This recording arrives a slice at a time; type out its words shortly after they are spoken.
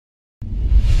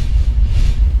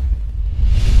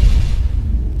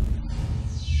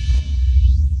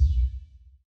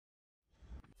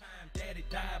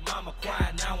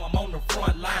quiet, now I'm on the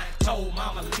front line. Told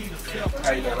mama lead herself.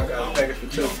 How you doing? I got a package for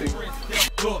 2 people.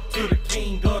 Up to the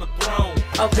king of the throne.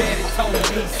 Daddy told me,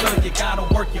 son, you gotta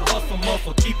work your hustle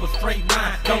muscle, keep a straight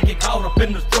line, don't get caught up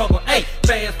in the struggle. Hey,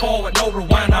 fast forward, no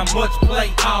rewind, I much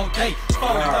play all day.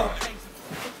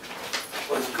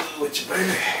 What's good with you,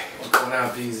 baby? What's going on,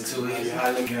 Peezy? Too easy.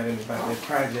 I looked at it about that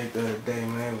project the other day,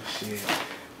 man. Well, shit,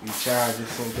 you charged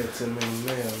just sent that to me in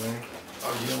the mail, man.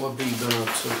 Oh yeah, what B done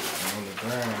up to? On the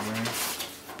ground, man.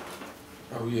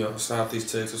 Oh yeah, Southeast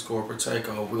Texas corporate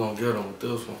takeover. We're gonna get them with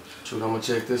this one. Shoot, I'm gonna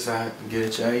check this out and get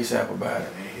at your ASAP about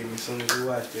it. Man, hit me as soon as you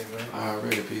watch that, man.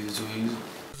 Already, Peezy, too easy.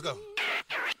 Let's go.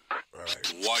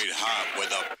 Right. White hot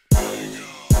with a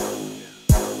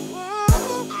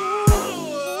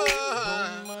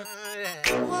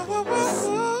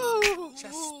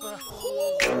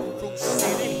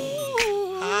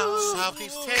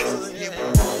Southeast Texas,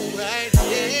 right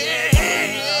here.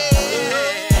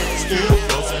 Still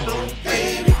flossing on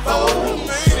baby phones,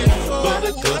 but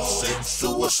the guts and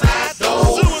suicide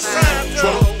doors.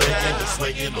 Drunk and the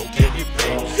swinging on candy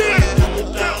paint.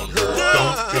 Down her,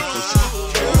 don't get the shit.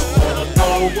 Wanna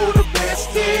know who the best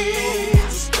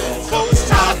is? Go to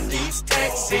Southeast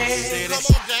Texas.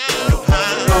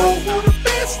 Wanna know who the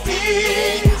best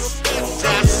is?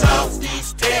 Down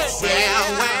Southeast Texas.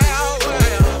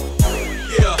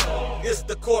 It's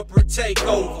the corporate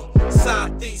takeover.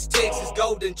 Southeast Texas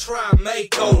Golden Try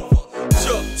Makeover.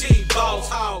 Chuck T, Boss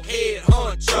Hog, Head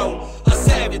Honcho. A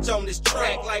savage on this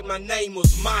track like my name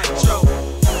was Macho.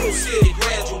 Blue City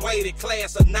graduated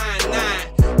class of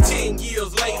 99. 10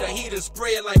 years later, he done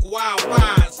spread like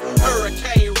wildfires.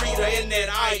 Hurricane Rita and that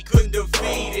eye couldn't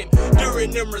defeat him.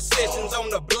 During them recessions on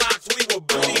the blocks, we were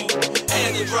bleeding.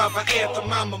 Had to drop an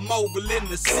anthem, I'm a mogul in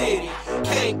the city.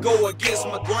 Can't go against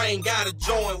my grain, gotta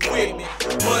join with me.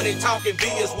 Money talking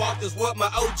BS walk is what my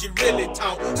OG really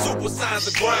taught. Supersize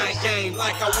the grind game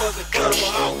like I was a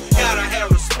Incredible Hulk. Gotta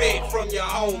have respect from your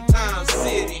hometown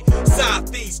city.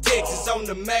 Southeast Texas on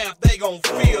the map, they gon'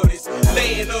 feel this.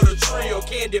 Land of the trio,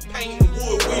 candy paint and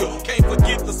wood wheel. Can't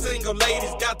forget the single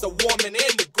ladies, got the woman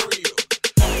in the grill.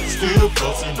 Still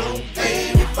flossing on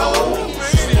baby phones,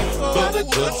 but the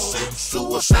guts and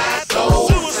suicide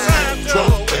doors.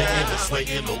 Drunk and the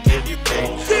swinging on candy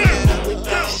paint.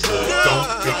 Down her, don't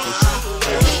get the shit.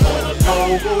 Wanna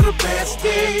know who the best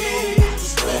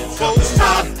is? Go to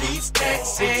Southeast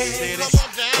Texas.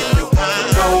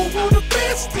 Wanna know who the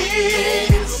best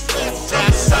is?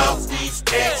 Down Southeast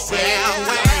Texas.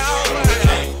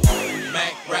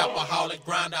 Mac, rapperholic,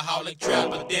 grinderholic,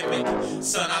 trapodemic.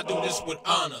 Son, I do this with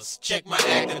honors. Check my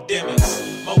academics.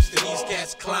 Most of these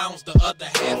cats clowns, the other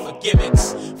half are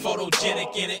gimmicks.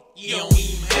 Photogenic in it, you don't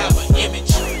even have an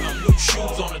image. I'm new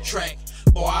shoes on the track.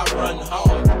 Boy, I run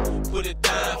hard. Put it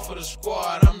down for the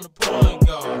squad, I'm the point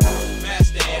guard.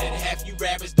 Master at it, half you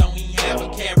rabbits don't even have a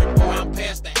carrot. Boy, I'm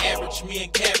past the average, me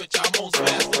and cabbage almost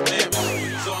master marriage.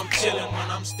 So I'm chillin' when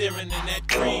I'm staring in that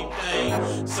cream thing.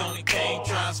 Sony came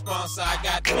trying to sponsor, I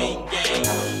got mean game.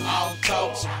 All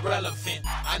talk's irrelevant,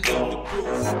 I need the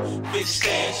proof. Big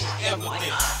stash is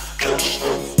evident.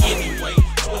 Anyway,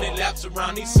 20 laps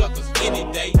around these suckers any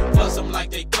day. Plus I'm like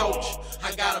they coach,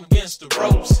 I got them against the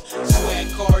ropes. Swag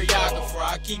choreographer,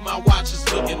 I keep my watches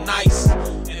looking nice.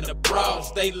 And the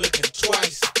bras, they looking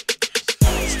twice.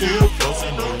 Still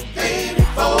flossing on baby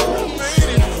phones,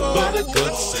 but the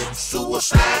guts and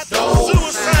suicide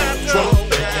doors. Drunk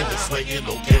and the swinging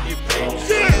on candy paint.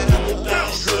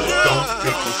 Down her, don't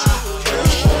get the shit.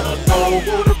 Wanna know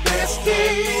who the best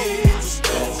is?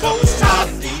 Go to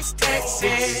Southeast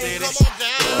Texas.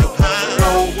 Wanna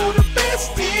know who the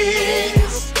best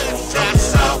is? Down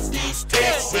Southeast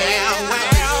Texas.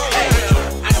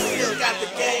 I still got the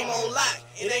game on lock.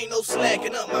 It ain't no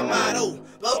slacking up my motto.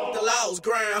 Up the laws,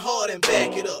 grind hard and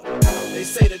back it up. They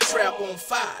say the trap on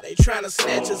fire, they tryna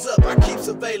snatch us up. I keep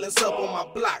surveillance up on my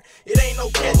block. It ain't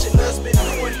no catching us, been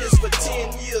doing this for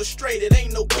 10 years straight. It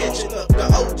ain't no catching up. The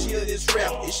OG of this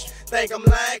rap ish. Think I'm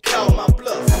lying, call my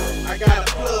bluff. I got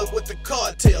a plug with the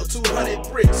cartel, 200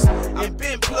 bricks. I'm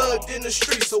been plugged in the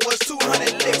street, so what's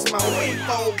 200 licks? My wing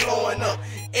phone blowing up.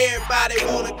 Everybody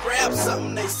wanna grab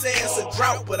something, they say it's a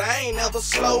drought, but I ain't never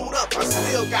slowed up. I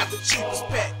still got the cheapest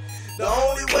pack. The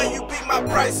only way you beat my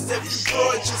price is if you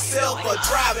grow it yourself or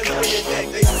drive and bring it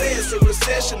back. They say it's a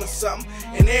recession or something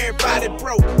and everybody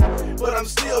broke. But I'm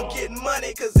still getting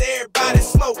money cause everybody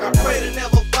smoke. I pray to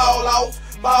never fall off,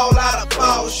 ball out or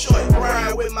fall short.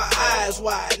 Grind with my eyes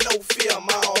wide, no fear,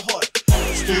 my all heart.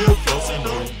 Still flossing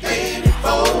on baby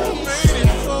phones,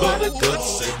 but the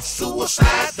guts and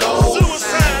suicide doors.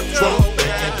 Drunk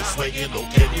and the swinging on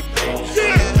candy paint.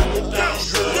 Down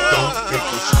her, don't get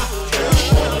the shit.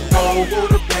 Wanna know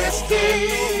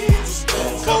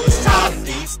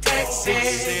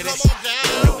City.